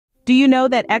Do you know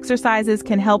that exercises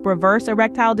can help reverse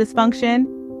erectile dysfunction?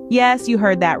 Yes, you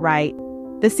heard that right.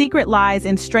 The secret lies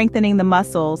in strengthening the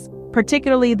muscles,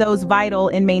 particularly those vital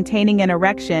in maintaining an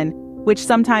erection, which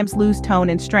sometimes lose tone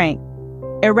and strength.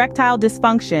 Erectile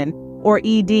dysfunction, or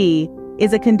ED,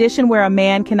 is a condition where a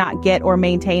man cannot get or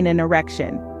maintain an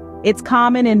erection. It's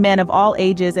common in men of all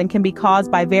ages and can be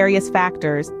caused by various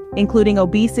factors, including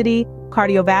obesity,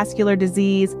 cardiovascular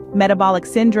disease, metabolic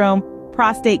syndrome,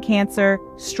 prostate cancer,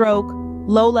 stroke,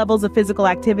 low levels of physical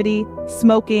activity,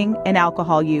 smoking, and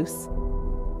alcohol use.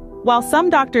 While some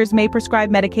doctors may prescribe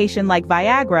medication like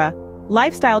Viagra,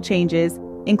 lifestyle changes,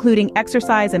 including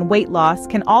exercise and weight loss,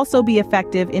 can also be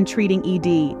effective in treating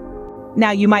ED.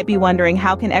 Now you might be wondering,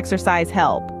 how can exercise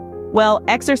help? Well,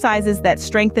 exercises that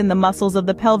strengthen the muscles of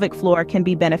the pelvic floor can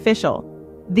be beneficial.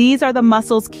 These are the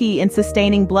muscles key in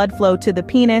sustaining blood flow to the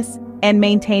penis and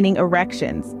maintaining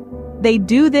erections. They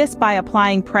do this by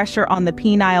applying pressure on the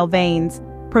penile veins,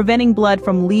 preventing blood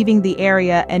from leaving the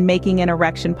area and making an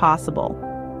erection possible.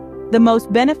 The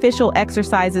most beneficial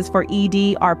exercises for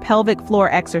ED are pelvic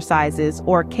floor exercises,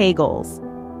 or Kegels.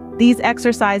 These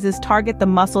exercises target the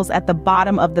muscles at the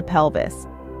bottom of the pelvis,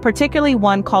 particularly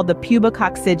one called the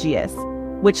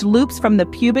pubococcygeus, which loops from the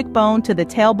pubic bone to the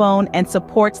tailbone and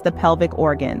supports the pelvic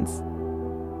organs.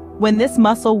 When this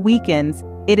muscle weakens,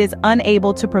 it is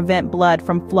unable to prevent blood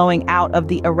from flowing out of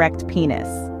the erect penis.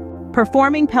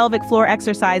 Performing pelvic floor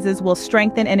exercises will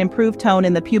strengthen and improve tone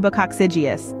in the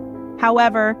pubococcygeus.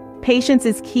 However, patience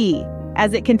is key,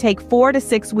 as it can take 4 to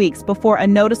 6 weeks before a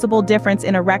noticeable difference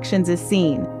in erections is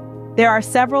seen. There are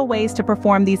several ways to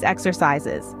perform these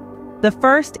exercises. The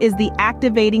first is the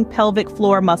activating pelvic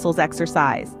floor muscles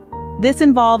exercise. This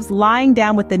involves lying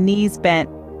down with the knees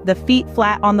bent, the feet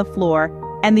flat on the floor,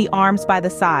 and the arms by the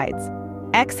sides.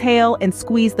 Exhale and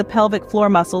squeeze the pelvic floor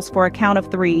muscles for a count of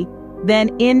 3, then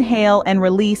inhale and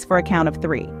release for a count of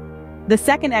 3. The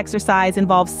second exercise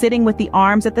involves sitting with the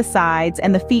arms at the sides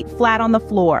and the feet flat on the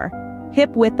floor, hip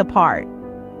width apart.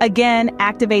 Again,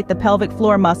 activate the pelvic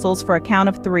floor muscles for a count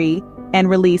of 3 and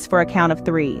release for a count of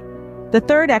 3. The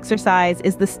third exercise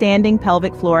is the standing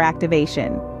pelvic floor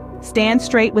activation. Stand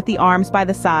straight with the arms by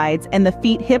the sides and the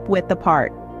feet hip width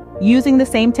apart. Using the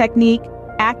same technique,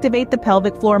 activate the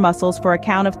pelvic floor muscles for a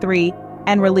count of 3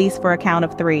 and release for a count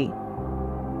of 3.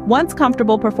 Once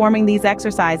comfortable performing these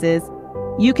exercises,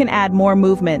 you can add more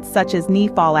movements such as knee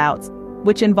fallouts,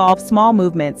 which involve small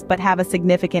movements but have a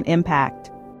significant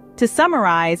impact. To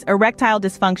summarize, erectile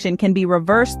dysfunction can be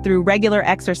reversed through regular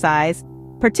exercise,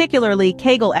 particularly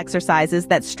Kegel exercises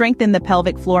that strengthen the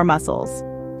pelvic floor muscles.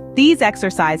 These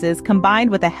exercises, combined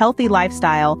with a healthy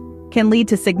lifestyle, can lead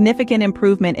to significant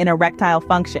improvement in erectile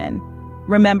function.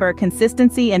 Remember,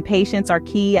 consistency and patience are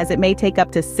key, as it may take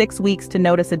up to 6 weeks to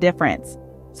notice a difference.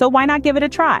 So why not give it a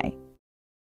try?